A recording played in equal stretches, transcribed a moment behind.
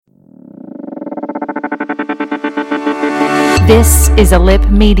This is a Lip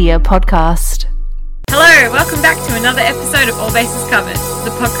Media podcast. Hello, welcome back to another episode of All Bases Covered,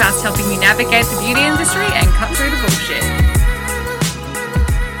 the podcast helping you navigate the beauty industry and cut through the bullshit.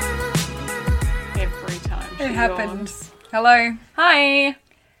 Every time It happened. Hello. Hi.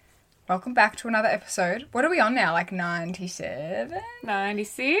 Welcome back to another episode. What are we on now? Like 97?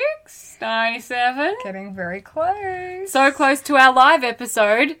 96, 97. Getting very close. So close to our live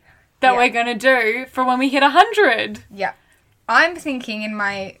episode that we're going to do for when we hit 100. Yeah. I'm thinking in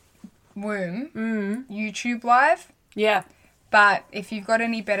my womb, YouTube Live. Yeah. But if you've got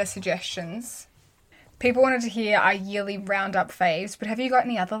any better suggestions, people wanted to hear our yearly roundup faves, but have you got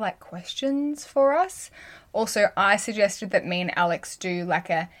any other questions for us? Also, I suggested that me and Alex do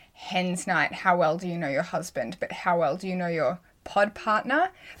a hen's night, how well do you know your husband, but how well do you know your pod partner?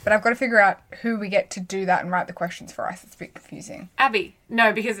 But I've got to figure out who we get to do that and write the questions for us. It's a bit confusing. Abby.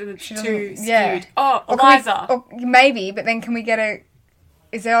 No, because it's too skewed. Yeah. Oh, Or Eliza. or maybe, but then can we get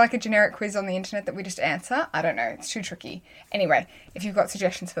is there a generic quiz on the internet that we just answer? I don't know. It's too tricky. Anyway, if you've got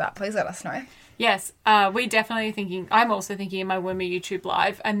suggestions for that, please let us know. Yes, we definitely are thinking, I'm also thinking in my Wimmer YouTube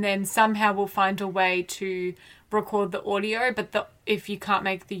Live, and then somehow we'll find a way to record the audio, but if you can't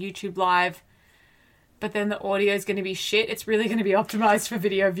make the YouTube Live, but then the audio is going to be shit, it's really going to be optimized for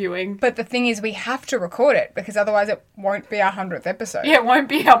video viewing. But the thing is, we have to record it, because otherwise it won't be our 100th episode. Yeah, it won't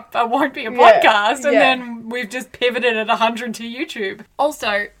be a podcast, and then we've just pivoted at 100 to YouTube.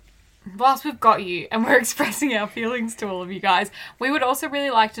 Also, whilst we've got you and we're expressing our feelings to all of you guys, we would also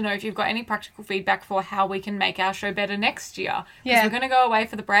really like to know if you've got any practical feedback for how we can make our show better next year. Because we're going to go away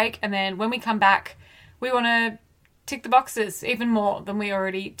for the break, and then when we come back, we want to tick the boxes even more than we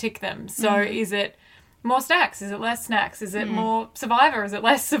already tick them. So is it more snacks? Is it less snacks? Is it more Survivor? Is it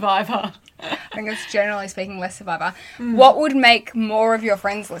less Survivor? I think it's generally speaking less Survivor. What would make more of your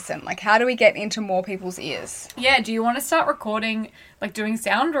friends listen? How do we get into more people's ears? Yeah, do you want to start recording, doing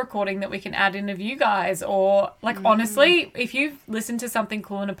sound recording that we can add in of you guys? Or, honestly, if you've listened to something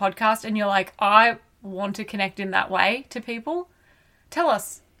cool in a podcast and you're like, I want to connect in that way to people, tell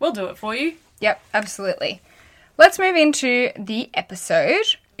us. We'll do it for you. Yep, absolutely. Let's move into the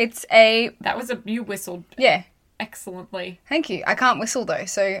episode. You whistled. Yeah. Excellently. Thank you. I can't whistle though,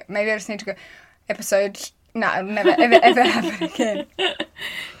 so maybe I just need to go episode. No, it'll never ever happen again.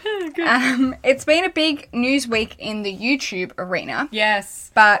 It's been a big news week in the YouTube arena.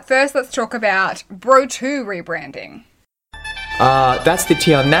 Yes. But first, let's talk about Bro2 rebranding. That's the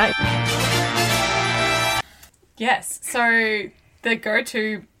tea on that. Yes. So the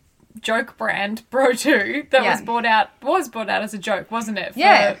go-to joke brand, Bro2, that was brought out as a joke, wasn't it?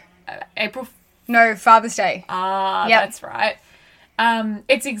 For April. No, Father's Day. That's right.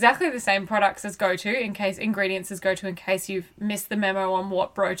 It's exactly the same products as Go2, ingredients as Go2, in case you've missed the memo on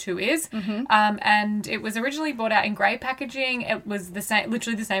what Bro2 is. And it was originally brought out in grey packaging. It was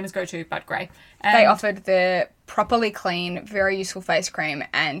literally the same as Go2, but grey. And they offered the properly clean, very useful face cream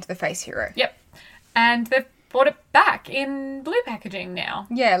and the face hero. Yep. And they've brought it back in blue packaging now.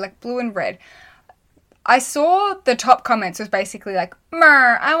 Yeah, blue and red. I saw the top comments was basically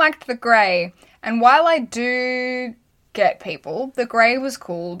 "Mer, I liked the grey." And while I do get people, the grey was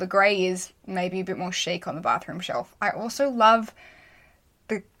cool. The grey is maybe a bit more chic on the bathroom shelf. I also love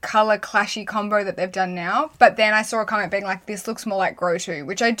the colour clashy combo that they've done now. But then I saw a comment being this looks more like Grow2,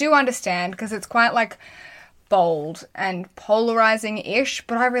 which I do understand because it's quite bold and polarizing-ish,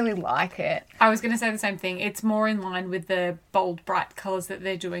 but I really like it. I was going to say the same thing. It's more in line with the bold, bright colours that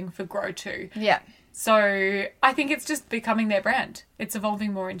they're doing for Grow2. Yeah. So I think it's just becoming their brand. It's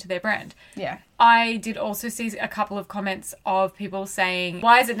evolving more into their brand. Yeah. I did also see a couple of comments of people saying,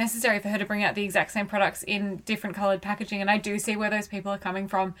 why is it necessary for her to bring out the exact same products in different coloured packaging? And I do see where those people are coming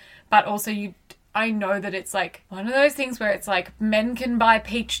from, but also I know that it's one of those things where it's men can buy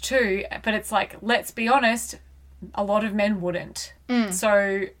peach too, but it's let's be honest, a lot of men wouldn't.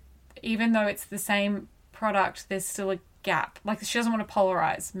 So even though it's the same product, there's still a gap. She doesn't want to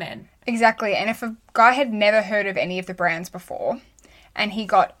polarize men. Exactly. And if a guy had never heard of any of the brands before and he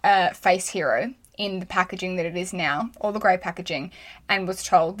got a face hero in the packaging that it is now, or the grey packaging, and was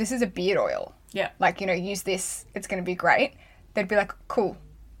told this is a beard oil. Yeah. Use this, it's going to be great. They'd be cool.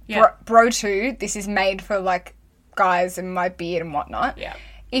 Yeah. Bro2, this is made for guys and my beard and whatnot. Yeah.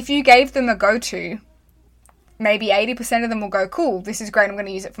 If you gave them a go-to, maybe 80% of them will go, cool, this is great, I'm going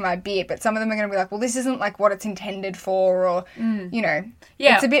to use it for my beard. But some of them are going to be well, this isn't what it's intended for, or, Yeah.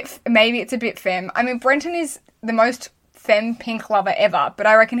 Maybe it's a bit femme. I mean, Brenton is the most femme pink lover ever, but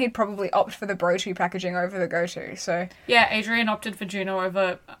I reckon he'd probably opt for the Bro2 packaging over the go-to, so. Yeah, Adrian opted for Juno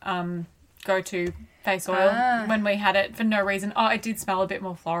over go-to face oil when we had it for no reason. Oh, it did smell a bit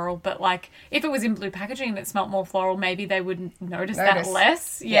more floral, but like if it was in blue packaging and it smelled more floral, maybe they would notice that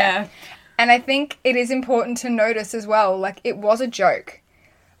less. Yeah. And I think it is important to notice as well, like it was a joke.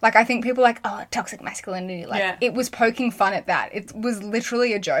 Like I think people are like, oh, toxic masculinity. Like it was poking fun at that. It was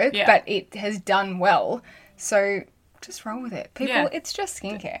literally a joke, but it has done well. So just roll with it. People, it's just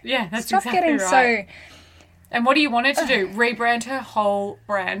skincare. Yeah, that's Stop exactly getting right. And what do you want her to do? Rebrand her whole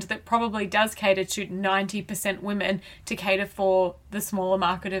brand that probably does cater to 90% women to cater for the smaller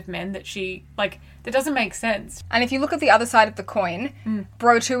market of men that she, like, that doesn't make sense. And if you look at the other side of the coin,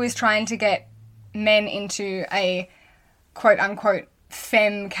 Bro2 is trying to get men into a quote-unquote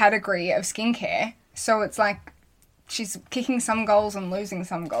femme category of skincare. So it's like she's kicking some goals and losing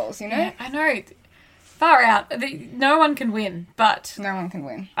some goals, you know? Yeah, I know. Far out. No one can win, but... No one can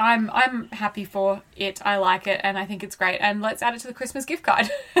win. I'm happy for it. I like it, and I think it's great. And let's add it to the Christmas gift card.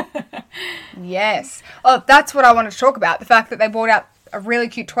 Yes. Oh, that's what I wanted to talk about. The fact that they brought out a really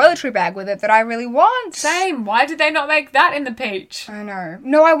cute toiletry bag with it that I really want. Same. Why did they not make that in the peach? I know.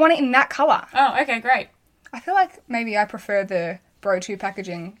 No, I want it in that colour. Oh, okay, great. I feel like maybe I prefer the Bro2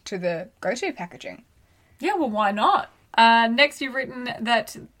 packaging to the Go2 packaging. Yeah, well, why not? Next, you've written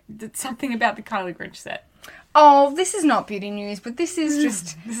that something about the Kylie Grinch set. Oh, this is not beauty news, but this is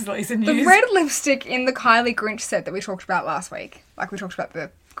just... This is Lisa news. The red lipstick in the Kylie Grinch set that we talked about last week. Like we talked about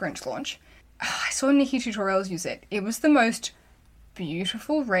the Grinch launch. I saw Nikki Tutorials use it. It was the most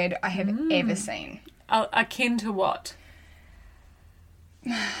beautiful red I have ever seen. Akin to what?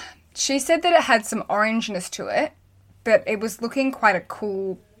 She said that it had some orangeness to it, but it was looking quite a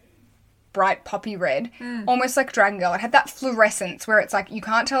cool, bright poppy red, almost like Dragon Girl. It had that fluorescence where it's like you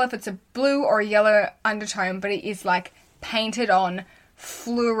can't tell if it's a blue or a yellow undertone, but it is like painted on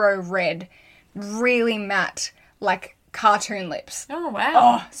fluoro red, really matte, like cartoon lips. Oh, wow.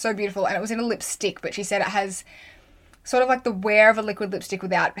 Oh, so beautiful. And it was in a lipstick, but she said it has sort of like the wear of a liquid lipstick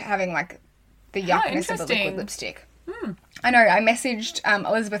without having like the yuckness of a liquid lipstick. I know, I messaged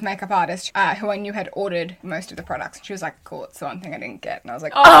Elizabeth, makeup artist, who I knew had ordered most of the products. And she was like, cool, it's the one thing I didn't get. And I was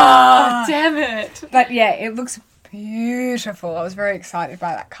like, oh, damn it. But yeah, it looks beautiful. I was very excited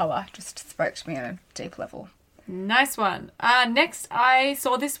by that colour. Just spoke to me on a deep level. Nice one. Next, I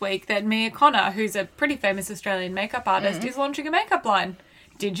saw this week that Mia Connor, who's a pretty famous Australian makeup artist, is launching a makeup line.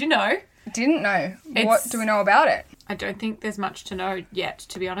 Did you know? Didn't know. What do we know about it? I don't think there's much to know yet,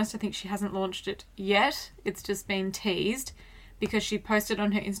 to be honest. I think she hasn't launched it yet. It's just been teased because she posted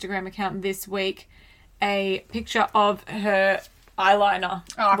on her Instagram account this week a picture of her eyeliner.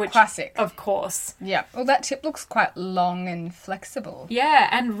 Oh, which, classic. Of course. Yeah. Well, that tip looks quite long and flexible. Yeah,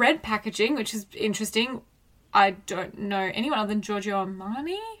 and red packaging, which is interesting. I don't know anyone other than Giorgio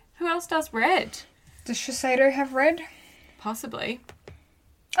Armani. Who else does red? Does Shiseido have red? Possibly.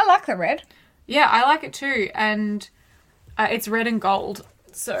 I like the red. Yeah, I like it too. And it's red and gold.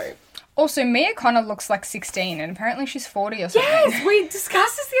 So... Also, Mia Connor looks like 16 and apparently she's 40 or something. Yes, we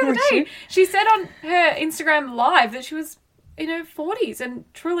discussed this the other day. She said on her Instagram live that she was in her 40s, and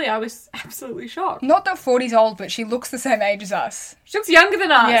truly I was absolutely shocked. Not that 40's old, but she looks the same age as us. She looks younger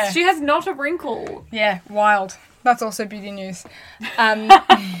than us. Yeah. She has not a wrinkle. Yeah, wild. That's also beauty news.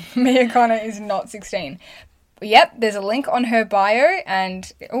 Mia Connor is not 16. Yep, there's a link on her bio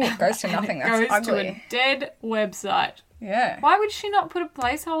and... Oh, it goes to nothing. That's goes ugly. to a dead website. Yeah. Why would she not put a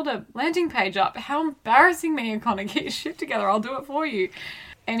placeholder landing page up? How embarrassing, Mia Connor. Get your shit together. I'll do it for you.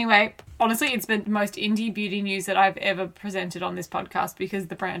 Anyway, honestly, it's the most indie beauty news that I've ever presented on this podcast because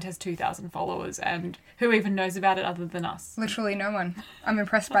the brand has 2,000 followers and who even knows about it other than us? Literally no one. I'm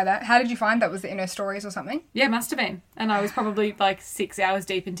impressed by that. How did you find that? Was it in her stories or something? Yeah, must have been. And I was probably like 6 hours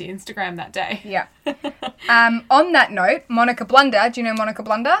deep into Instagram that day. Yeah. On that note, Monica Blunder. Do you know Monica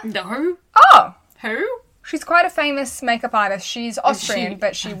Blunder? No. Oh! Who? She's quite a famous makeup artist. She's Austrian,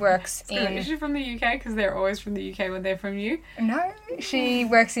 but she works in... Is she from the UK? Because they're always from the UK when they're from you. No, she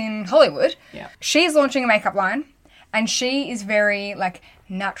works in Hollywood. Yeah. She's launching a makeup line, and she is very, like,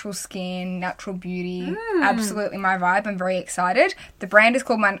 natural skin, natural beauty. Absolutely my vibe. I'm very excited. The brand is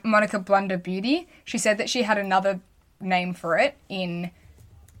called Monica Blunder Beauty. She said that she had another name for it in...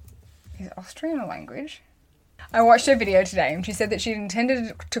 Is it Austrian a language? I watched her video today, and she said that she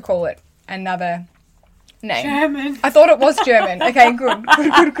intended to call it another... name. German. I thought it was German. Okay, good.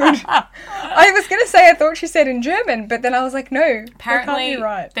 I was going to say I thought she said in German, but then I was like, no, Apparently, that can't be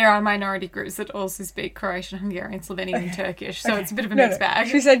right. there are minority groups that also speak Croatian, Hungarian, Slovenian, and Turkish, so it's a bit of a mixed bag.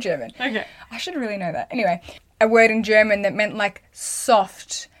 She said German. Okay. I should really know that. Anyway, a word in German that meant like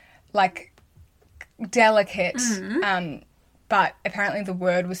soft, like delicate, But apparently the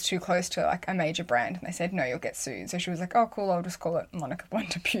word was too close to like a major brand, and they said, no, you'll get sued. So she was like, oh, cool, I'll just call it Monica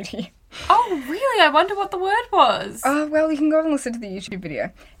Wonder Beauty. Oh, really? I wonder what the word was. Oh, well, you can go and listen to the YouTube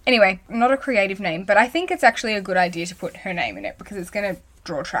video. Anyway, not a creative name, but I think it's actually a good idea to put her name in it because it's going to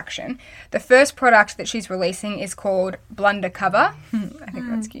draw traction. The first product that she's releasing is called Blunder Cover. I think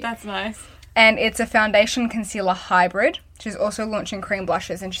that's cute. That's nice. And it's a foundation concealer hybrid. She's also launching cream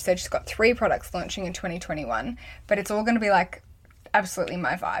blushes, and she said she's got 3 products launching in 2021, but it's all going to be like absolutely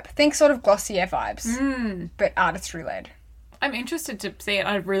my vibe. Think sort of Glossier vibes, but artistry led. I'm interested to see it.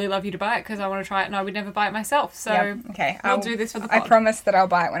 I'd really love you to buy it because I want to try it and I would never buy it myself. So Okay, I'll do this for the pod. I promise that I'll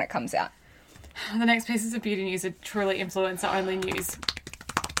buy it when it comes out. The next pieces of beauty news are truly influencer-only news.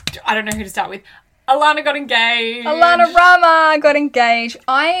 I don't know who to start with. Alana got engaged. Alana Rama got engaged.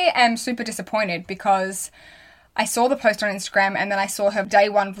 I am super disappointed because I saw the post on Instagram and then I saw her day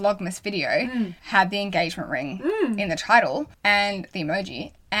one Vlogmas video had the engagement ring in the title and the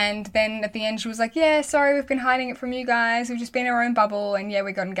emoji. And then at the end she was like, yeah, sorry, we've been hiding it from you guys. We've just been in our own bubble and yeah,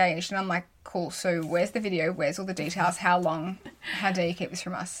 we got engaged. And I'm like, cool, so where's the video? Where's all the details? How long? How dare you keep this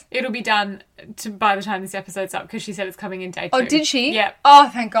from us? It'll be done by the time this episode's up because she said it's coming in day 2. Oh, did she? Yeah. Oh,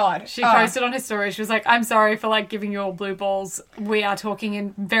 thank God. She posted on her story. She was like, I'm sorry for like giving you all blue balls. We are talking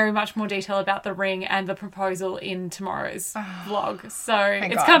in very much more detail about the ring and the proposal in tomorrow's vlog. So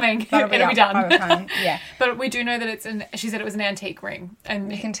it's God. coming. It'll be up done. by the time. Yeah. But we do know that she said it was an antique ring.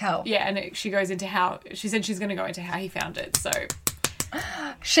 And You can tell. Yeah, and she goes into she said she's going to go into how he found it. So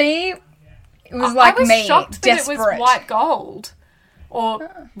She was like I was me, shocked desperate. that it was white gold.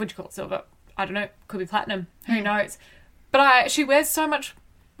 Or would you call it silver? I don't know. Could be platinum. Who knows? But she wears so much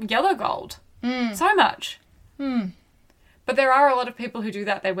yellow gold. So much. But there are a lot of people who do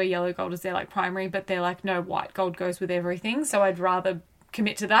that. They wear yellow gold as their like primary, but they're like, no, white gold goes with everything. So I'd rather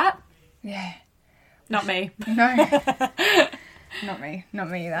commit to that. Yeah. Not me. No. Not me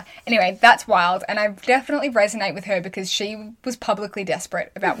either. Anyway, that's wild, and I definitely resonate with her because she was publicly desperate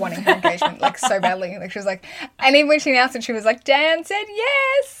about wanting her engagement, like so badly. Like she was like, and even when she announced it, she was like, Dan said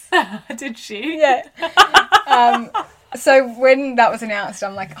yes. Did she? Yeah. So when that was announced,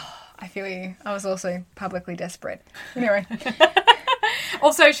 I'm like, oh, I feel you. I was also publicly desperate. Anyway.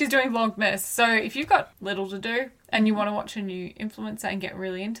 Also, she's doing Vlogmas, so if you've got little to do and you want to watch a new influencer and get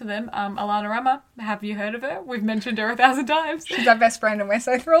really into them, Alana Rama, have you heard of her? We've mentioned her 1,000 times. She's our best friend and we're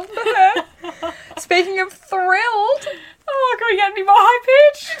so thrilled for her. Speaking of thrilled. Oh, can we get any more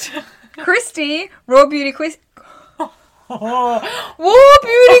high-pitched? Christy, Raw Beauty Quiz... Raw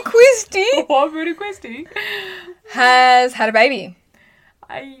Beauty Christy Raw Beauty Christy has had a baby.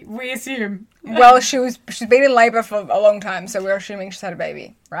 We assume. Well, she's been in labour for a long time, so we're assuming she's had a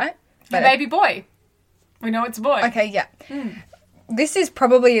baby, right? A baby boy. We know it's a boy. Okay, yeah. This is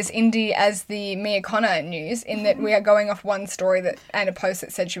probably as indie as the Mia Connor news in that we are going off one story and a post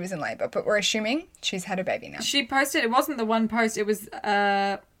that said she was in labour, but we're assuming she's had a baby now. She posted, it wasn't the one post, it was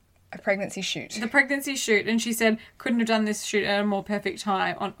a pregnancy shoot. The pregnancy shoot, and she said couldn't have done this shoot at a more perfect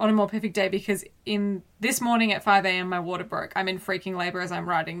time, on a more perfect day, because in this morning at 5 a.m. my water broke. I'm in freaking labour as I'm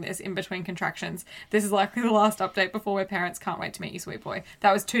writing this in between contractions. This is likely the last update before we're parents. Can't wait to meet you, sweet boy.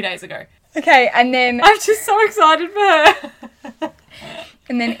 That was 2 days ago. Okay, and then... I'm just so excited for her.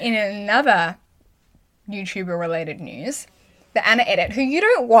 And then in another YouTuber-related news, the Anna Edit, who you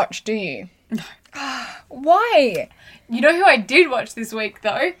don't watch, do you? No. Why? You know who I did watch this week,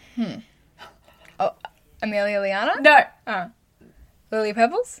 though? Oh, Amelia Liana? No. Oh. Lily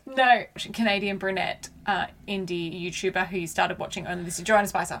Pebbles? No. Canadian brunette, indie YouTuber who you started watching only this year. Joanna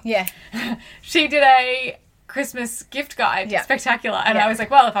Spicer. Yeah. She did a Christmas gift guide. Yeah. Spectacular. And Yeah. I was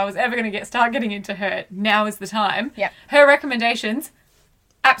like, well, if I was ever going to start getting into her, now is the time. Yeah. Her recommendations,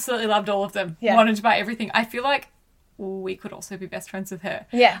 absolutely loved all of them. Yeah. Wanted to buy everything. I feel like we could also be best friends with her.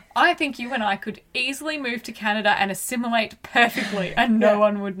 Yeah. I think you and I could easily move to Canada and assimilate perfectly and no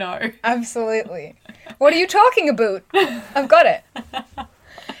one would know. Absolutely. What are you talking about? I've got it.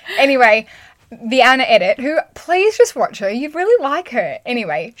 Anyway, the Anna Edit, who, please just watch her. You'd really like her.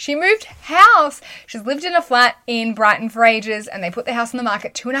 Anyway, she moved house. She's lived in a flat in Brighton for ages, and they put the house on the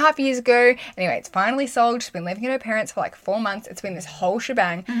market 2.5 years ago. Anyway, it's finally sold. She's been living at her parents for like 4 months. It's been this whole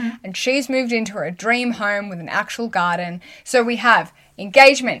shebang. And she's moved into her dream home with an actual garden. So we have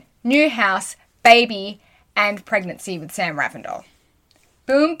engagement, new house, baby, and pregnancy with Sam Ravindell.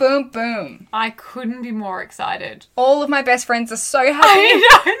 Boom, boom, boom. I couldn't be more excited. All of my best friends are so happy.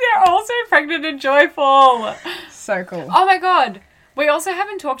 I know, they're all so pregnant and joyful. So cool. Oh my god. We also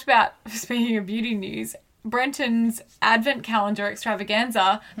haven't talked about, speaking of beauty news, Brenton's advent calendar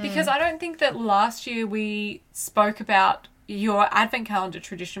extravaganza, because I don't think that last year we spoke about your advent calendar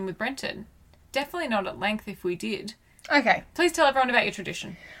tradition with Brenton. Definitely not at length if we did. Okay. Please tell everyone about your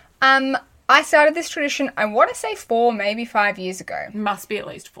tradition. I started this tradition, I want to say 4, maybe 5 years ago. Must be at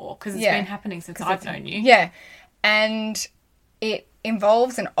least 4, because it's been happening since I've known you. Yeah. And it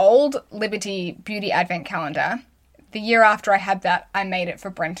involves an old Liberty Beauty Advent calendar. The year after I had that, I made it for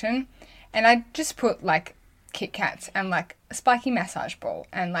Brenton. And I just put, like, Kit Kats and, like, a spiky massage ball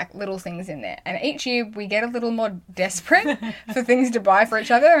and, like, little things in there. And each year we get a little more desperate for things to buy for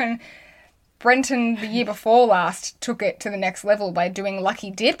each other. And Brenton, the year before last, took it to the next level by doing lucky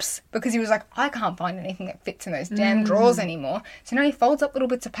dips because he was like, I can't find anything that fits in those damn drawers anymore. So now he folds up little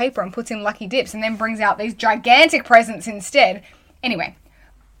bits of paper and puts in lucky dips and then brings out these gigantic presents instead. Anyway,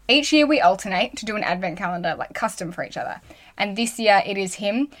 each year we alternate to do an advent calendar, like custom for each other. And this year it is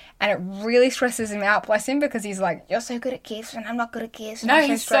him, and it really stresses him out, bless him, because he's like, you're so good at gifts and I'm not good at gifts. No,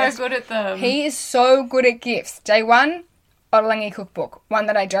 he's so good at them. He is so good at gifts. Day 1, Ottolenghi cookbook, one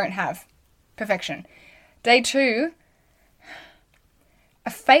that I don't have. Perfection. Day 2, a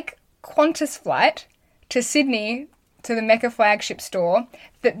fake Qantas flight to Sydney to the Mecca flagship store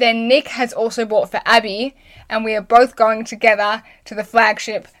that then Nick has also bought for Abby, and we are both going together to the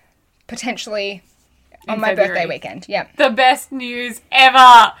flagship potentially on my birthday weekend. Yeah. The best news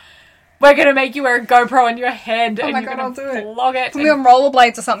ever. We're going to make you wear a GoPro on your head and you're going to vlog it. Put me on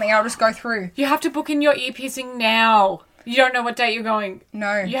rollerblades or something, I'll just go through. You have to book in your ear piercing now. You don't know what date you're going.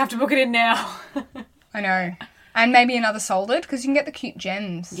 No. You have to book it in now. I know. And maybe another soldered, because you can get the cute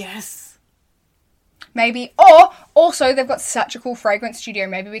gems. Yes. Maybe. Or, also, they've got such a cool fragrance studio.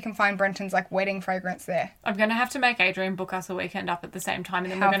 Maybe we can find Brenton's, like, wedding fragrance there. I'm going to have to make Adrian book us a weekend up at the same time,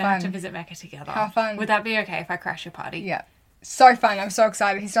 and then we're going to have to visit Mecca together. How fun. Would that be okay if I crash your party? Yeah. So fun. I'm so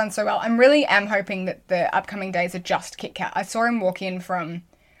excited. He's done so well. I really am hoping that the upcoming days are just Kit Kat. I saw him walk in from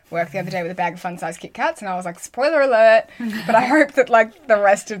work the other day with a bag of fun-sized Kit Kats, and I was like, spoiler alert. But I hope that, like, the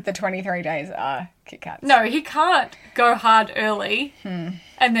rest of the 23 days are Kit Kats. No, he can't go hard early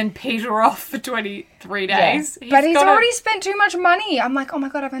and then peter off for 23 days. Yeah. But he's already spent too much money. I'm like, oh my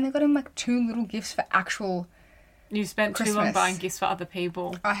God, I've only got him, like, 2 little gifts for actual You spent Christmas. too long buying gifts for other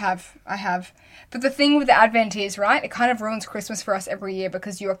people. I have. But the thing with the Advent is, right, it kind of ruins Christmas for us every year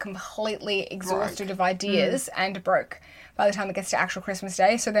because you are completely exhausted of ideas and broke by the time it gets to actual Christmas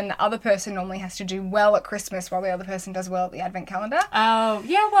Day. So then the other person normally has to do well at Christmas while the other person does well at the Advent calendar. Oh,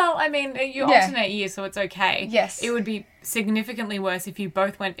 yeah, well, I mean, you alternate years, so it's okay. Yes. It would be significantly worse if you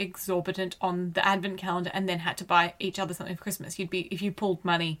both went exorbitant on the Advent calendar and then had to buy each other something for Christmas. If you pulled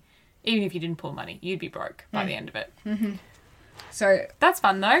money, even if you didn't pull money, you'd be broke by the end of it. Mm-hmm. So that's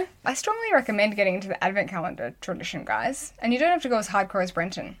fun, though. I strongly recommend getting into the Advent calendar tradition, guys. And you don't have to go as hardcore as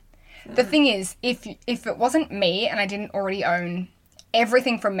Brenton. The thing is, if it wasn't me and I didn't already own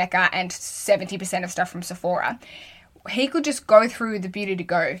everything from Mecca and 70% of stuff from Sephora, he could just go through the Beauty to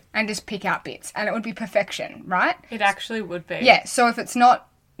Go and just pick out bits, and it would be perfection, right? It actually would be. Yeah, so if it's not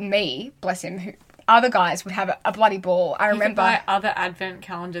me, bless him, other guys would have a bloody ball. I remember. You could buy other advent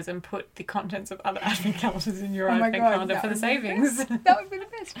calendars and put the contents of other advent calendars in your advent calendar for the savings. That would be the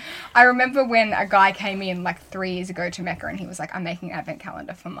best. I remember when a guy came in like 3 years ago to Mecca and he was like, I'm making an advent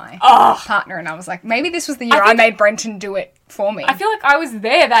calendar for my partner. And I was like, maybe this was the year I made Brenton do it for me. I feel like I was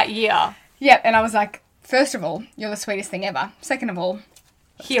there that year. Yeah, and I was like, first of all, you're the sweetest thing ever. Second of all,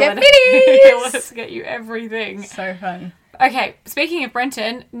 He'll let us get you everything. So fun. Okay, speaking of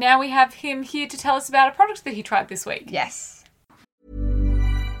Brenton, now we have him here to tell us about a product that he tried this week. Yes.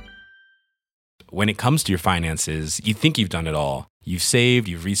 When it comes to your finances, you think you've done it all. You've saved,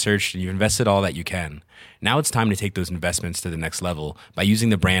 you've researched, and you've invested all that you can. Now it's time to take those investments to the next level by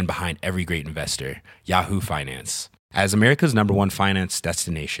using the brand behind every great investor, Yahoo Finance. As America's #1 finance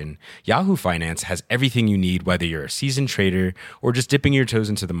destination, Yahoo Finance has everything you need, whether you're a seasoned trader or just dipping your toes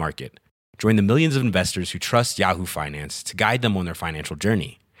into the market. Join the millions of investors who trust Yahoo Finance to guide them on their financial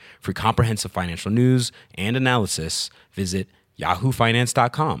journey. For comprehensive financial news and analysis, visit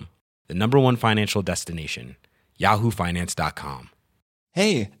yahoofinance.com, the #1 financial destination, yahoofinance.com.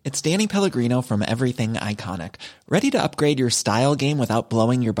 Hey, it's Danny Pellegrino from Everything Iconic. Ready to upgrade your style game without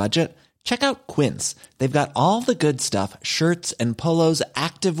blowing your budget? Check out Quince. They've got all the good stuff, shirts and polos,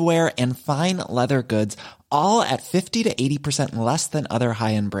 activewear, and fine leather goods, all at 50 to 80% less than other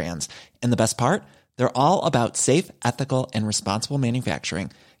high-end brands. And the best part? They're all about safe, ethical, and responsible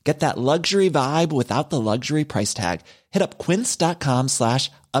manufacturing. Get that luxury vibe without the luxury price tag. Hit up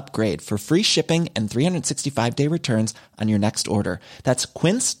quince.com/upgrade for free shipping and 365-day returns on your next order. That's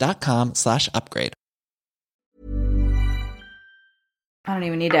quince.com/upgrade. I don't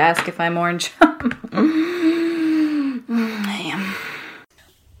even need to ask if I'm orange. I am.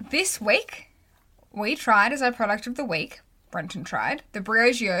 This week, we tried as our product of the week Brenton tried. The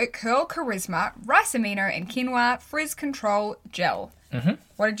Briogeo Curl Charisma Rice Amino and Quinoa Frizz Control Gel. Mm-hmm.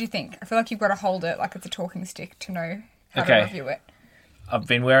 What did you think? I feel like you've got to hold it like it's a talking stick to know how to review it. I've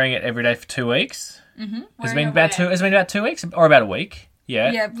been wearing it every day for 2 weeks. Mm-hmm. It's been about 2 weeks or about a week.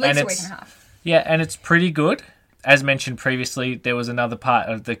 Yeah. Yeah, at least a week and a half. Yeah, and it's pretty good. As mentioned previously, there was another part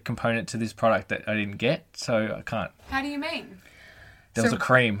of the component to this product that I didn't get, so I can't. How do you mean? There was a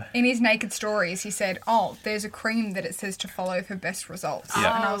cream. In his Naked Stories, he said, there's a cream that it says to follow for best results.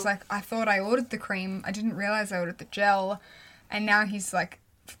 Yeah. And I was like, I thought I ordered the cream. I didn't realise I ordered the gel. And now he's like,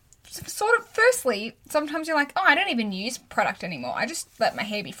 sort of, firstly, sometimes you're like, I don't even use product anymore. I just let my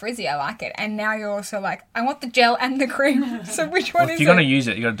hair be frizzy. I like it. And now you're also like, I want the gel and the cream. So which one is it? If you're going to use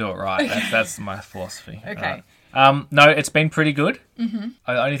it, you got to do it right. That's my philosophy. Okay. No, it's been pretty good. Mm-hmm.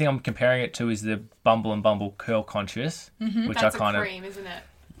 The only thing I'm comparing it to is the Bumble and Bumble Curl Conscious, which That's I kind a cream, isn't it?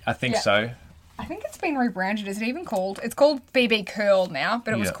 I think so. I think it's been rebranded. Is it even called? It's called BB Curl now,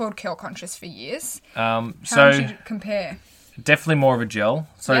 but it was Yeah. called Curl Conscious for years. So How would you compare? definitely more of a gel.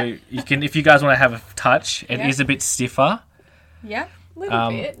 So Yeah. you can, if you guys want to have a touch, it is a bit stiffer. Yeah. A little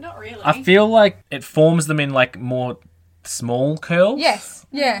bit, not really. I feel like it forms them in like more small curls. Yes.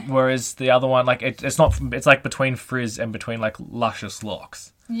 Yeah. Whereas the other one, like it's not. It's like between frizz and between like luscious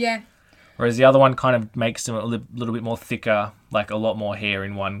locks. Yeah. Whereas the other one kind of makes them a little bit more thicker, like a lot more hair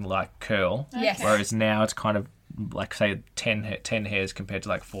in one like curl. Yes. Whereas now it's kind of like say 10 hairs compared to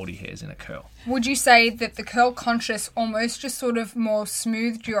like 40 hairs in a curl. Would you say that the Curl Conscious almost just sort of more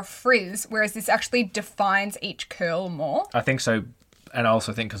smoothed your frizz, whereas this actually defines each curl more? I think so, and I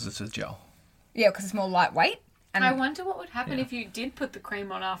also think because it's a gel. Yeah, because it's more lightweight. And I wonder what would happen if you did put the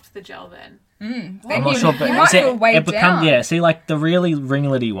cream on after the gel then. then I'm not sure, but you might see, feel weighed down. yeah. See, like the really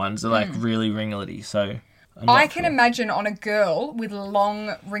ringlety ones are like really ringlety. So I can imagine on a girl with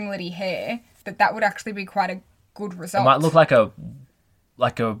long ringlety hair that would actually be quite a good result. It might look like a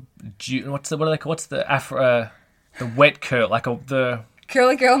what's the wet curl, like the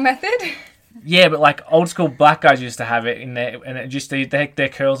curly girl method. Yeah, but like old school black guys used to have it in there, and it just their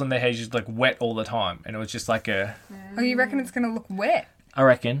curls and their hair just like wet all the time, and it was just like a. Oh, you reckon it's going to look wet? I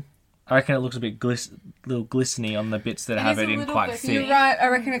reckon it looks a bit little glistening on the bits that have it in quite thick. You're right. I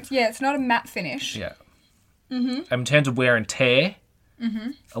reckon it's not a matte finish. Yeah. Mm-hmm. In terms of wear and tear,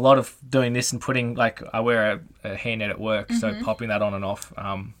 a lot of doing this and putting like I wear a hairnet at work, so popping that on and off,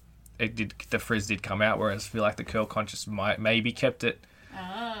 the frizz did come out. Whereas I feel like the Curl Conscious maybe kept it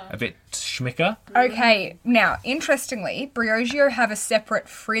a bit schmicker. Okay, now interestingly, Briogeo have a separate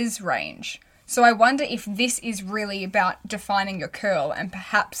frizz range. So I wonder if this is really about defining your curl and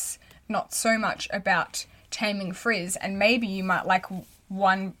perhaps not so much about taming frizz. And maybe you might like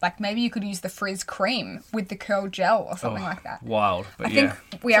maybe you could use the frizz cream with the curl gel or something like that. Wild, but I think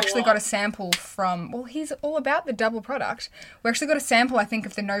we actually got a sample from, he's all about the double product. We actually got a sample, I think,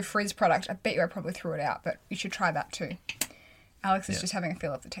 of the no frizz product. I bet you I probably threw it out, but you should try that too. Alex is just having a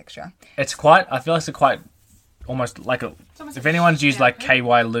feel of the texture. I feel like it's quite almost like a. If anyone's used like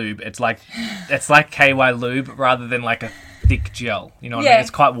KY lube, it's like KY lube rather than like a thick gel. You know what I mean? It's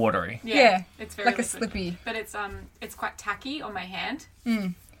quite watery. Yeah. It's very like a liquid. slippy. But it's quite tacky on my hand.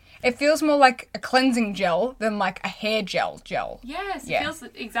 It feels more like a cleansing gel than like a hair gel. Yes, it feels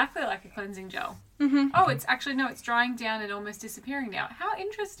exactly like a cleansing gel. Mm-hmm. Oh, it's drying down and almost disappearing now. How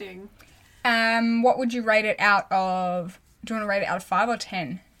interesting. What would you rate it out of? Do you want to rate it out of 5 or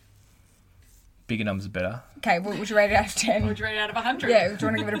 10? Bigger numbers are better. Okay, what would you rate it out of 10? Would you rate it out of 100? Yeah, do you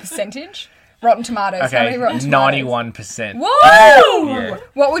want to give it a percentage? Rotten Tomatoes. How many Okay, Rotten Tomatoes? 91%. Whoa! Yeah.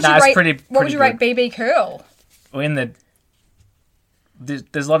 What would you it's rate? pretty what would you rate good. BB Curl? Well,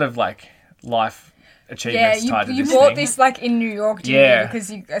 there's a lot of like life achievements tied to you this bought thing. this like in New York, didn't you?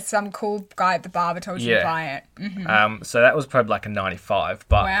 Because some cool guy at the barber told you to buy it. Mm-hmm. So that was probably like a 95,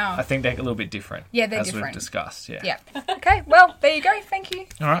 but Wow. I think they're a little bit different. Yeah, they're as different. we've discussed. Yeah. Yeah. Okay, well, there you go. Thank you.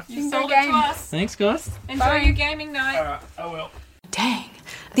 All right. You sold Good it to game. us. Thanks, guys. Enjoy your gaming night. All right. I will. Dang,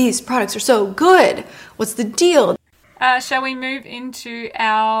 these products are so good. What's the deal? Shall we move into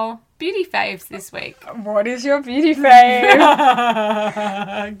our beauty faves this week? What is your beauty fave?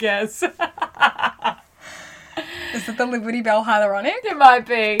 I guess. Is it the Liberty Bell Hyaluronic? It might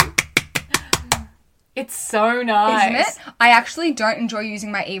be. It's so nice. Isn't it? I actually don't enjoy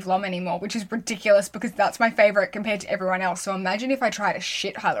using my Eve Lom anymore, which is ridiculous because that's my favourite compared to everyone else. So imagine if I tried a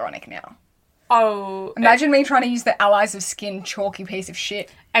shit hyaluronic now. Oh. Imagine me trying to use the Allies of Skin chalky piece of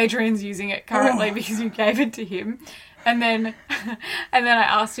shit. Adrian's using it currently because you gave it to him. And then I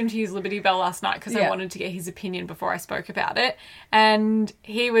asked him to use Liberty Bell last night because I Yeah. wanted to get his opinion before I spoke about it. And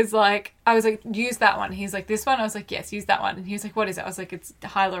he was like, I was like, use that one. He's like, this one? I was like, yes, use that one. And he was like, what is it? I was like, it's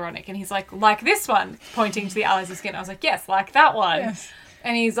hyaluronic. And he's like this one, pointing to the allies of skin. I was like, yes, like that one. Yes.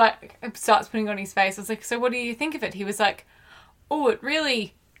 And he's like, starts putting it on his face. I was like, so what do you think of it? He was like, oh, it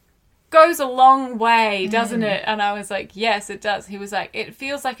really goes a long way, doesn't it? And I was like, yes, it does. He was like, it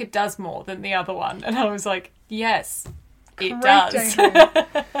feels like it does more than the other one. And I was like, yes, it Correct, does. Adrian.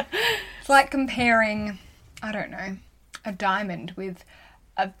 It's like comparing, I don't know, a diamond with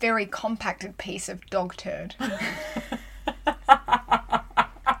a very compacted piece of dog turd.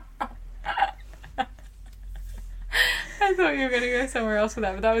 I thought you were going to go somewhere else with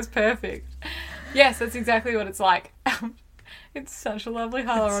that, but that was perfect. Yes, that's exactly what it's like. It's such a lovely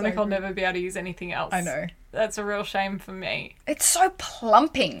hyaluronic. I'll never be able to use anything else. I know. That's a real shame for me. It's so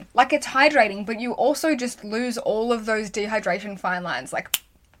plumping. Like, it's hydrating, but you also just lose all of those dehydration fine lines. Like,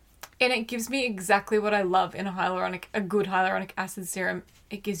 And it gives me exactly what I love in a good hyaluronic acid serum.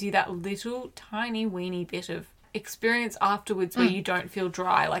 It gives you that little tiny weeny bit of experience afterwards where you don't feel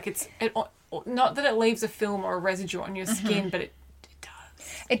dry. Like not that it leaves a film or a residue on your skin, but it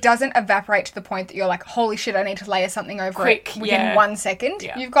does. it doesn't evaporate to the point that you're like, holy shit, I need to layer something over Quick, it within yeah. 1 second.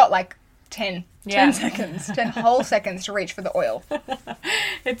 Yeah. You've got like 10 Yeah. seconds, 10 whole seconds to reach for the oil.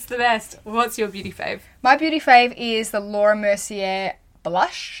 It's the best. What's your beauty fave? My beauty fave is the Laura Mercier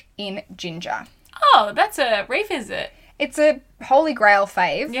blush in ginger. Oh, that's a revisit. It's a holy grail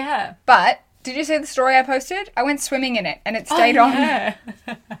fave. Yeah. But did you see the story I posted? I went swimming in it and it stayed on. Yeah.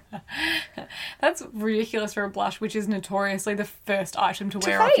 That's ridiculous for a blush, which is notoriously the first item to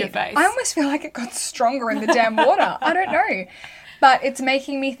wear off your face. I almost feel like it got stronger in the damn water. I don't know. But it's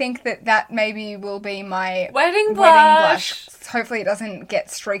making me think that maybe will be my Wedding blush. Hopefully it doesn't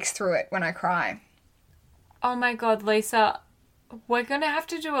get streaks through it when I cry. Oh my god, Lisa. We're going to have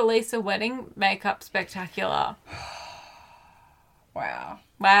to do a Lisa wedding makeup spectacular. Wow.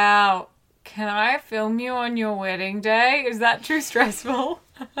 Wow. Can I film you on your wedding day? Is that too stressful?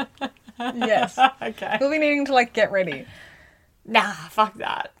 Yes. Okay. We'll be needing to like get ready. Nah, fuck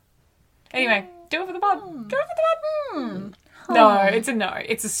that. Anyway, do it for the pod. Do it for the pod. No, it's a no.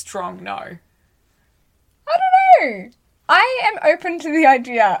 It's a strong no. I don't know. I am open to the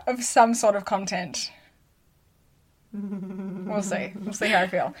idea of some sort of content. We'll see. We'll see how I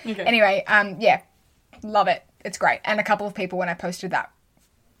feel. Okay. Anyway, yeah, love it. It's great. And a couple of people when I posted that,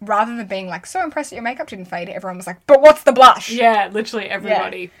 rather than being like, so impressed that your makeup didn't fade, everyone was like, but what's the blush? Yeah, literally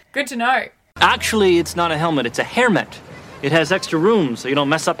everybody. Good to know. Actually, it's not a helmet, it's a hairmet. It has extra room so you don't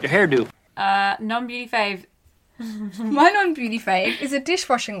mess up your hairdo. Non-beauty fave. My non-beauty fave is a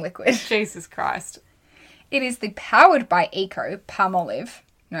dishwashing liquid. Jesus Christ. It is the Powered by Eco Palmolive.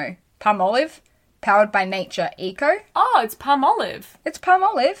 No, Palmolive. Powered by Nature Eco. Oh, it's Palmolive. It's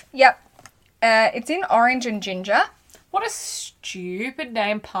Palmolive. Yep. It's in orange and ginger. What a stupid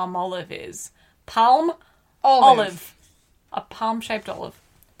name Palmolive is. Palm Olive. A palm-shaped olive.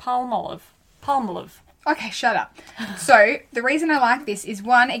 Palmolive. Palmolive. Okay, shut up. So, the reason I like this is,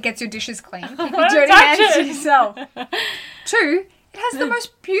 one, it gets your dishes clean. Keep your Don't dirty touch hands to it. yourself. Two, it has the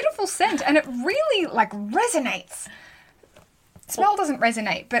most beautiful scent and it really, like, resonates. Smell doesn't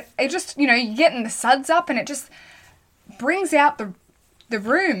resonate, but it just, you know, you're getting the suds up and it just brings out the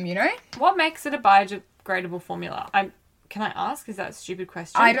room, you know? What makes it a biodegradable formula? Can I ask? Is that a stupid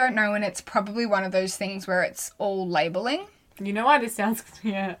question? I don't know, and it's probably one of those things where it's all labeling. You know why this sounds...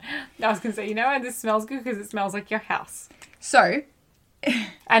 Yeah. I was going to say, you know why this smells good? Because it smells like your house. So,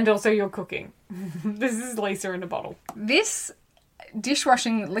 And also your cooking. This is Lisa in a bottle. this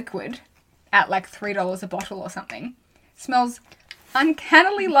dishwashing liquid at like $3 a bottle or something smells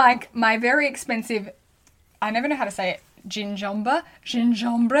uncannily like my very expensive, I never know how to say it, gingembre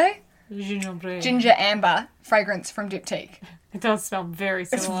ginger amber fragrance from Diptyque. It does smell very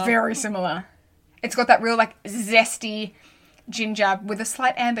It's similar. very similar. It's got that real like zesty ginger with a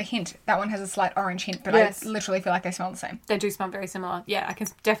slight amber hint. That one has a slight orange hint, but Yes. I literally feel like they smell the same. They do smell very similar. Yeah, I can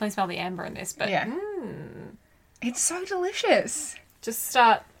definitely smell the amber in this, but Yeah. It's so delicious. just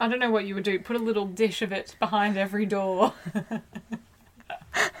start... I don't know what you would do. Put a little dish of it behind every door.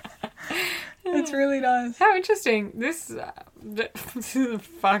 It's really nice. How interesting. This is a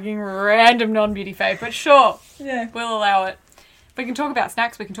fucking random non-beauty fave, but sure. Yeah. We'll allow it. We can talk about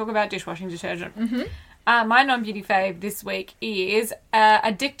snacks. We can talk about dishwashing detergent. Mm-hmm. My non-beauty fave this week is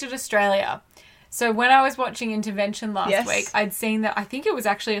Addicted Australia. So when I was watching Intervention last week, I'd seen that, I think it was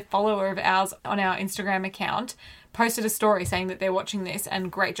actually a follower of ours on our Instagram account, posted a story saying that they're watching this,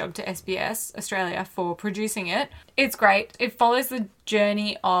 and great job to SBS Australia for producing it. It's great. It follows the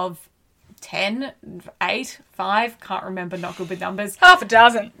journey of 10, 8, 5, can't remember, not good with numbers. Half a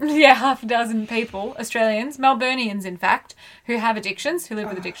dozen. Yeah, half a dozen people, Australians, Melburnians in fact, who have addictions, who live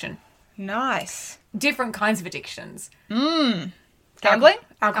with addiction. Nice. Different kinds of addictions. Gambling?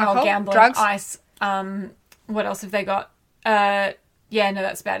 Alcohol, gambling, drugs? ice. What else have they got? Yeah, no,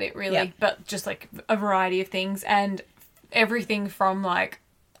 that's about it really. Yep. But just like a variety of things, and everything from like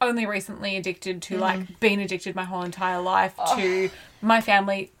only recently addicted to like been addicted my whole entire life to my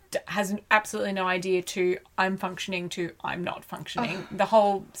family has absolutely no idea to I'm functioning to I'm not functioning. The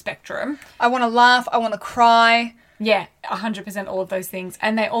whole spectrum. I want to laugh. I want to cry. Yeah, 100% all of those things.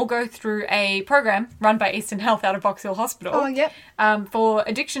 And they all go through a program run by Eastern Health out of Box Hill Hospital. Oh, yep. For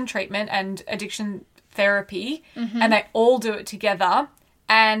addiction treatment and addiction therapy. And they all do it together.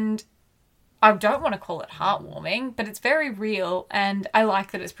 And I don't want to call it heartwarming, but it's very real. And I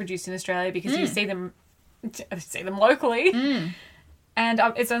like that it's produced in Australia because you see them locally. And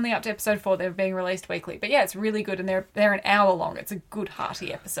it's only up to episode 4. They're being released weekly. But yeah, it's really good. And they're an hour long. It's a good,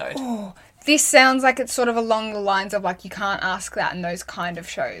 hearty episode. Oh, this sounds like it's sort of along the lines of like you can't ask that in those kind of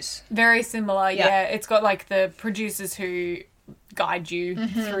shows. Very similar, yeah. It's got like the producers who guide you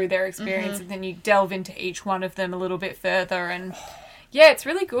through their experience and then you delve into each one of them a little bit further. And yeah, it's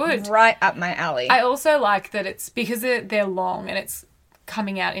really good. Right up my alley. I also like that it's because they're long and it's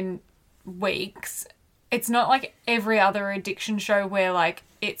coming out in weeks. It's not like every other addiction show where like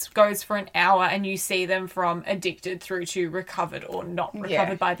it goes for an hour and you see them from addicted through to recovered or not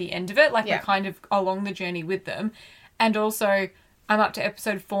recovered by the end of it. Like we're kind of along the journey with them. And also I'm up to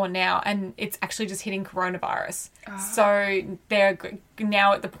episode 4 now and it's actually just hitting coronavirus. So they're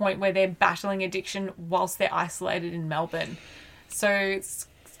now at the point where they're battling addiction whilst they're isolated in Melbourne. So it's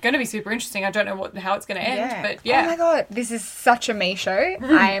going to be super interesting. I don't know how it's going to end, but yeah. Oh my God, this is such a me show.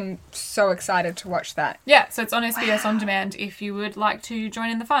 I am so excited to watch that. Yeah, so it's on SBS On Demand if you would like to join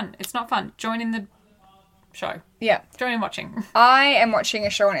in the fun. It's not fun. Join in the show. Yeah. Join in watching. I am watching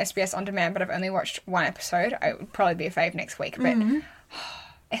a show on SBS On Demand, but I've only watched one episode. It would probably be a fave next week, but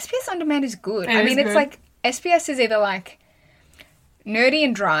SBS On Demand is good. It's like SBS is either like nerdy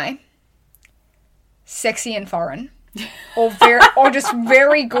and dry, sexy and foreign, or just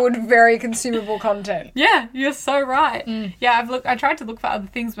very good, very consumable content. Yeah, you're so right. Yeah, I tried to look for other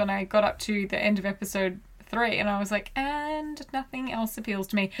things when I got up to the end of episode 3 and I was like, and nothing else appeals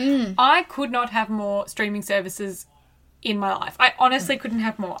to me. I could not have more streaming services in my life. I honestly couldn't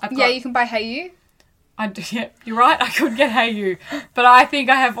have more. You can buy Hey Yeah, you're right. I could get Hey You, but I think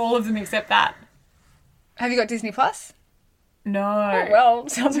I have all of them except that. Have you got Disney Plus? No. Oh, well,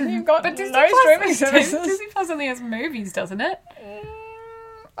 sounds like you've got Disney no streaming Plus, services. Disney Plus only has movies, doesn't it?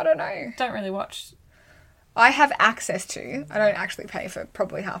 I don't know. Don't really watch. I have access to, I don't actually pay for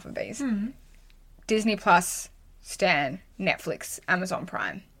probably half of these, Disney Plus, Stan, Netflix, Amazon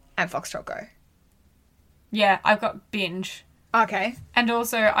Prime, and Foxtel Go. Yeah, I've got Binge. Okay. And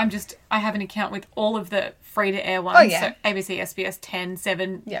also, I have an account with all of the free-to-air ones. Oh, yeah. So ABC, SBS, 10,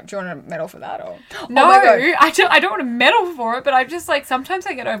 7. Yeah, do you want a medal for that? Or No, I don't want a medal for it, but I'm just like, sometimes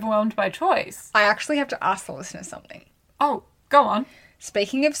I get overwhelmed by choice. I actually have to ask the listeners something. Oh, go on.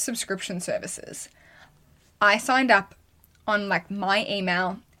 Speaking of subscription services, I signed up on like my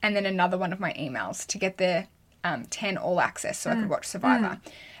email and then another one of my emails to get the 10 all access so I could watch Survivor.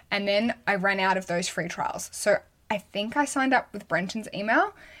 And then I ran out of those free trials. So I think I signed up with Brenton's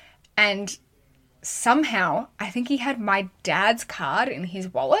email and somehow I think he had my dad's card in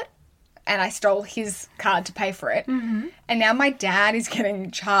his wallet and I stole his card to pay for it. And now my dad is getting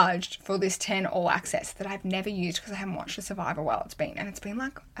charged for this 10 all access that I've never used because I haven't watched the Survivor while it's been. And it's been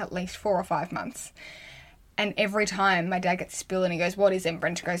like at least 4 or 5 months. And every time my dad gets this bill and he goes, what is it? And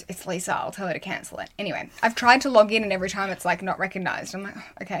Brenton goes, it's Lisa, I'll tell her to cancel it. Anyway, I've tried to log in and every time it's like not recognised. I'm like, oh,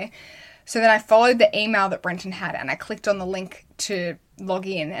 okay. So then I followed the email that Brenton had and I clicked on the link to log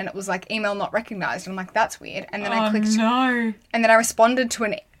in and it was like email not recognised. I'm like, that's weird. And then I clicked. No. And then I responded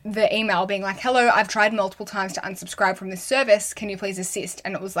to the email being like, hello, I've tried multiple times to unsubscribe from this service. Can you please assist?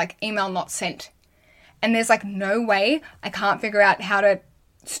 And it was like, email not sent. And there's like no way I can't figure out how to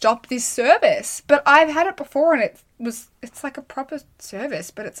stop this service. But I've had it before and it's like a proper service,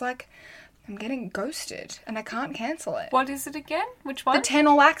 but it's like I'm getting ghosted and I can't cancel it. What is it again? Which one? The 10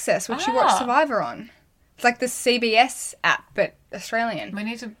 all access, which you watch Survivor on. It's like the CBS app, but Australian. We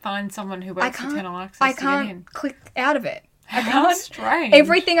need to find someone who works for 10 all access I to get in. can't click out of it. I How can't. strange.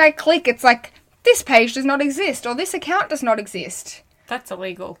 Everything I click, it's like, this page does not exist or this account does not exist. That's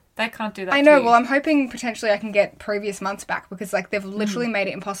illegal. They can't do that. I know. to you. Well, I'm hoping potentially I can get previous months back because like they've literally made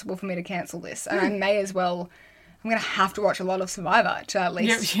it impossible for me to cancel this, and I may as well. I'm gonna have to watch a lot of Survivor to at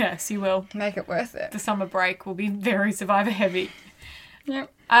least Yes, you will. make it worth it. The summer break will be very Survivor heavy.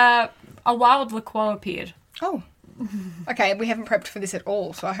 Yep. A wild liqueur appeared. Oh. Okay, we haven't prepped for this at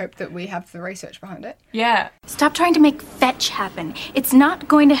all, so I hope that we have the research behind it. Yeah. Stop trying to make fetch happen. It's not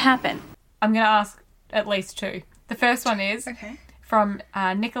going to happen. I'm going to ask at least two. The first one is from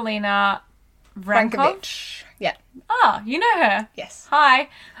Nikolina Vrankovic. Yeah. Ah, you know her. Yes. Hi.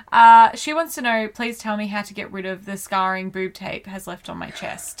 She wants to know, please tell me how to get rid of the scarring boob tape has left on my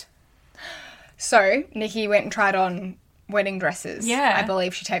chest. So, Nikki went and tried on wedding dresses. Yeah. I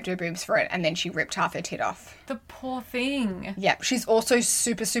believe she taped her boobs for it, and then she ripped half her tit off. The poor thing. Yeah. She's also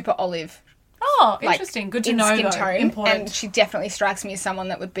super, super olive. Oh, interesting. Good to know, skin though. tone, Important. and she definitely strikes me as someone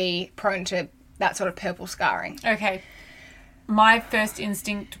that would be prone to that sort of purple scarring. Okay. My first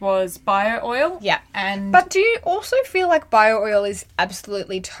instinct was bio oil. Yeah. But do you also feel like bio oil is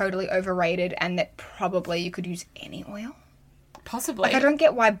absolutely totally overrated and that probably you could use any oil? Possibly. Like, I don't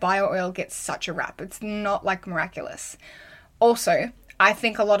get why bio oil gets such a rap. It's not, like, miraculous. Also, I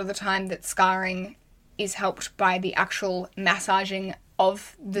think a lot of the time that scarring is helped by the actual massaging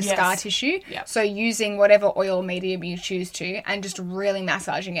of the scar tissue. Yep. So using whatever oil medium you choose to and just really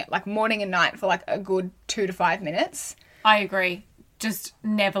massaging it, like morning and night for like a good 2 to 5 minutes. I agree. Just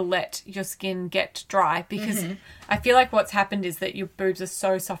never let your skin get dry because I feel like what's happened is that your boobs are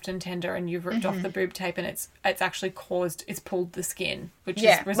so soft and tender and you've ripped off the boob tape and it's actually it's pulled the skin, which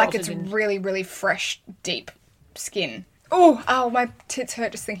has resulted like it's really, really fresh, deep skin. Oh, my tits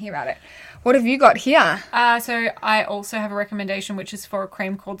hurt just thinking about it. What have you got here? So I also have a recommendation, which is for a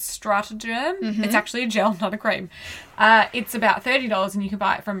cream called Strataderm. It's actually a gel, not a cream. It's about $30 and you can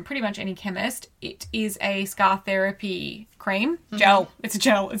buy it from pretty much any chemist. It is a scar therapy cream. Gel. It's a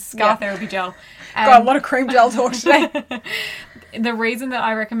gel. It's scar therapy gel. Got a lot of cream gel talk today. The reason that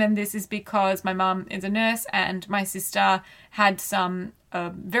I recommend this is because my mum is a nurse and my sister had some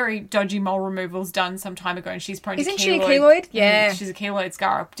very dodgy mole removals done some time ago and she's prone to keloid. Isn't she a keloid? Yeah. She's a keloid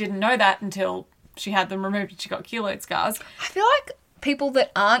scar. Didn't know that until she had them removed and she got keloid scars. I feel like people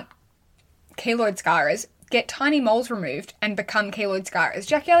that aren't keloid scarers get tiny moles removed and become keloid scarers.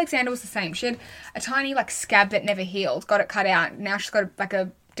 Jackie Alexander was the same. She had a tiny scab that never healed, got it cut out. Now she's got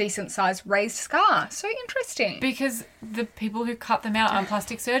a decent sized raised scar. So interesting. Because the people who cut them out aren't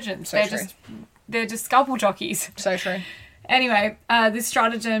plastic surgeons. So They're just scalpel jockeys. So true. Anyway, this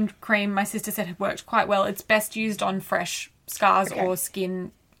Strataderm cream my sister said had worked quite well. It's best used on fresh scars or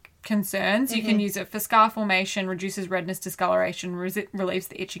skin concerns. You can use it for scar formation, reduces redness, discoloration, relieves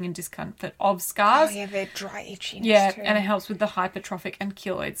the itching and discomfort of scars. Oh yeah, they're dry itchiness too. And it helps with the hypertrophic and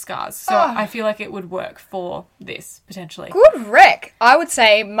keloid scars. So I feel like it would work for this, potentially. Good rec. I would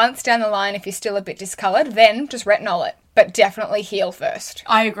say months down the line, if you're still a bit discoloured, then just retinol it. But definitely heal first.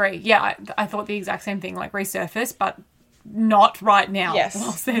 I agree. Yeah, I thought the exact same thing, like resurface, but not right now. Yes.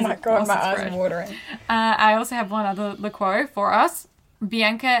 Oh my God, my eyes are watering. I also have one other liqueur for us.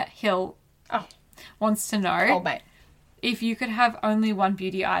 Bianca Hill wants to know, old mate, if you could have only one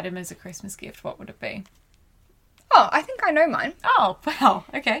beauty item as a Christmas gift, what would it be? Oh, I think I know mine. Oh, wow.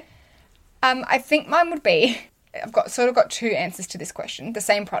 Okay. I think mine would be, I've got two answers to this question, the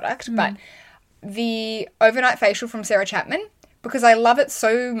same product, but the overnight facial from Sarah Chapman, because I love it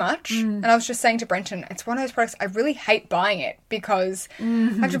so much. And I was just saying to Brenton, it's one of those products I really hate buying it because I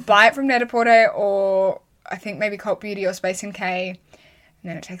have to buy it from Net-a-Porter or I think maybe Cult Beauty or Space NK. And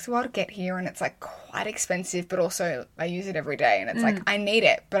then it takes a while to get here and it's quite expensive, but also I use it every day and it's I need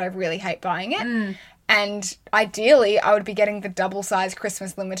it, but I really hate buying it. And ideally, I would be getting the double-sized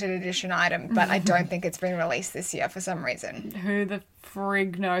Christmas limited edition item, but I don't think it's been released this year for some reason. Who the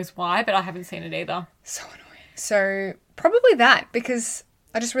frig knows why, but I haven't seen it either. So annoying. So probably that, because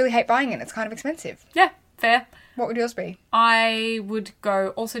I just really hate buying it. It's kind of expensive. Yeah, fair. What would yours be? I would go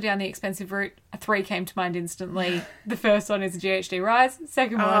also down the expensive route. 3 came to mind instantly. The first one is a GHD Rise.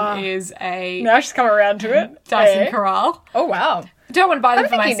 Second one is a... Now she's come around to it. Dyson Corral. Oh, wow. I don't want to buy them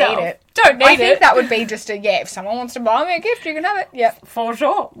for myself. You need it. Don't need it. I think that would be just if someone wants to buy me a gift, you can have it. Yep. For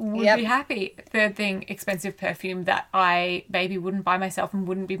sure. Would be happy. Third thing, expensive perfume that I maybe wouldn't buy myself and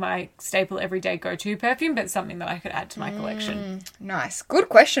wouldn't be my staple everyday go-to perfume, but something that I could add to my collection. Nice. Good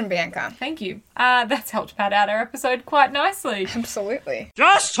question, Bianca. Thank you. That's helped pad out our episode quite nicely. Absolutely.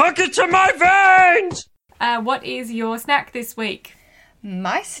 Just hook it to my veins! What is your snack this week?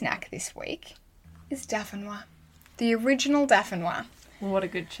 My snack this week is Dauphinois. The original Dauphinois. What a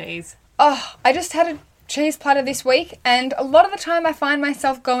good cheese. Oh, I just had a cheese platter this week, and a lot of the time I find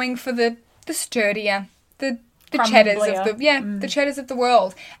myself going for the sturdier, the cheddars of the cheddars of the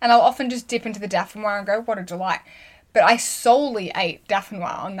world, and I'll often just dip into the Dauphinois and go, what a delight. But I solely ate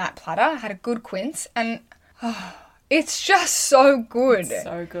Dauphinois on that platter. I had a good quince, and It's just so good. It's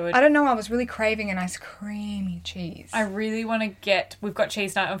so good. I don't know, I was really craving a nice creamy cheese. I really want to get... We've got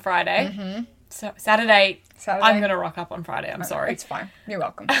cheese night on Friday. Mm-hmm. So Saturday, I'm going to rock up on Friday. I'm sorry. It's fine. You're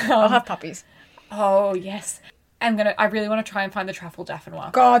welcome. I'll have puppies. Oh, yes. I really want to try and find the truffle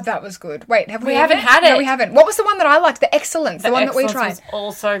Dauphinoise. God, that was good. Wait, we haven't had it? No, we haven't. What was the one that I liked? The Excellence. The one that we tried. Was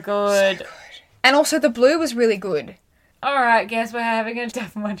also good. So good. And also the blue was really good. All right, guess we're having a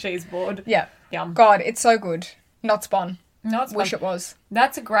Dauphinoise cheese board. Yeah. Yum. God, it's so good. Not Spon. Not Spon. Wish it was.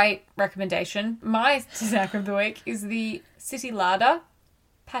 That's a great recommendation. My snack of the week is the City Larder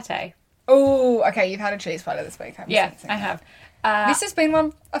pate. Oh, okay. You've had a cheese platter this week. Yeah, I have. This has been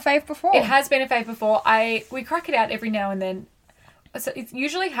a fave before. It has been a fave before. We crack it out every now and then. So it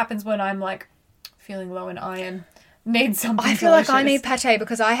usually happens when I'm like feeling low in iron, need something I feel delicious. like I need pate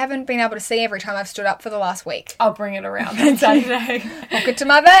because I haven't been able to see every time I've stood up for the last week. I'll bring it around on Saturday. Hook it to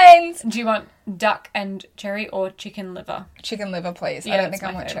my veins. Do you want duck and cherry or chicken liver? Chicken liver, please. Yeah, I don't think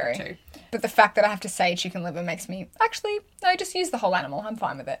I want cherry. Too. But the fact that I have to say chicken liver makes me... Actually, no, just use the whole animal. I'm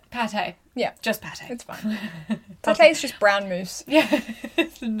fine with it. Pate. Yeah. Just pate. It's fine. Pate is just brown mousse. Yeah.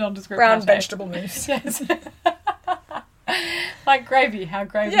 It's nondescript brown pate. vegetable mousse. Yes. Like gravy. How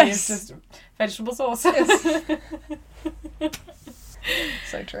gravy is just vegetable sauce. Yes.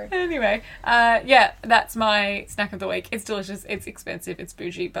 So true. Anyway, yeah, that's my snack of the week. It's delicious. It's expensive. It's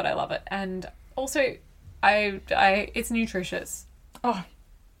bougie, but I love it. And also, it's nutritious. Oh,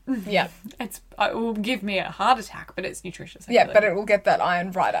 yeah. It will give me a heart attack, but it's nutritious. Yeah, but it will get that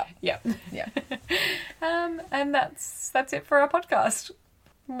iron right up. Yeah. Yeah. And that's it for our podcast.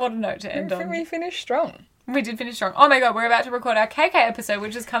 What a note to end on. We finished strong. We did finish strong. Oh my god, we're about to record our KK episode,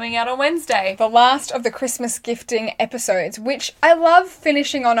 which is coming out on Wednesday. The last of the Christmas gifting episodes, which I love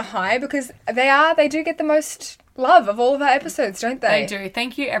finishing on a high because they do get the most love of all of our episodes, don't they? They do.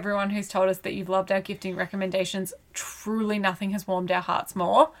 Thank you everyone who's told us that you've loved our gifting recommendations. Truly nothing has warmed our hearts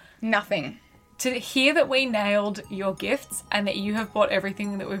more. Nothing. To hear that we nailed your gifts and that you have bought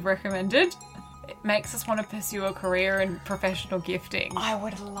everything that we've recommended, it makes us want to pursue a career in professional gifting. I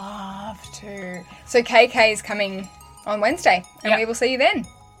would love to. So KK is coming on Wednesday, and we will see you then.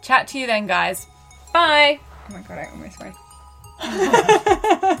 Chat to you then, guys. Bye. Oh my god, I almost went.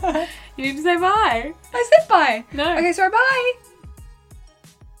 You need to say bye. I said bye. No. Okay, sorry, bye.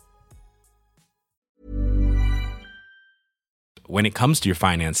 When it comes to your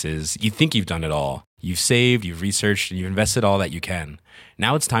finances, you think you've done it all. You've saved, you've researched, and you've invested all that you can.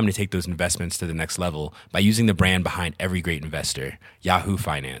 Now it's time to take those investments to the next level by using the brand behind every great investor, Yahoo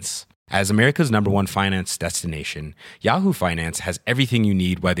Finance. As America's #1 finance destination, Yahoo Finance has everything you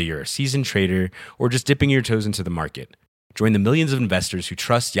need, whether you're a seasoned trader or just dipping your toes into the market. Join the millions of investors who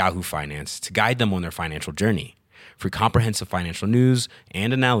trust Yahoo Finance to guide them on their financial journey. For comprehensive financial news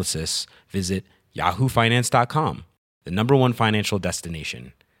and analysis, visit yahoofinance.com, the #1 financial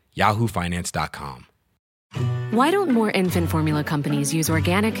destination, yahoofinance.com. Why don't more infant formula companies use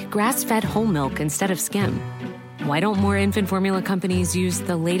organic, grass-fed whole milk instead of skim? Why don't more infant formula companies use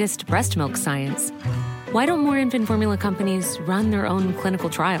the latest breast milk science? Why don't more infant formula companies run their own clinical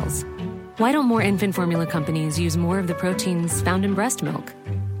trials? Why don't more infant formula companies use more of the proteins found in breast milk?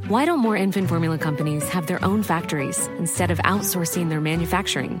 Why don't more infant formula companies have their own factories instead of outsourcing their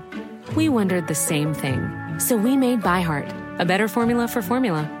manufacturing? We wondered the same thing. So we made ByHeart, a better formula for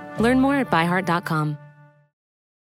formula. Learn more at byheart.com.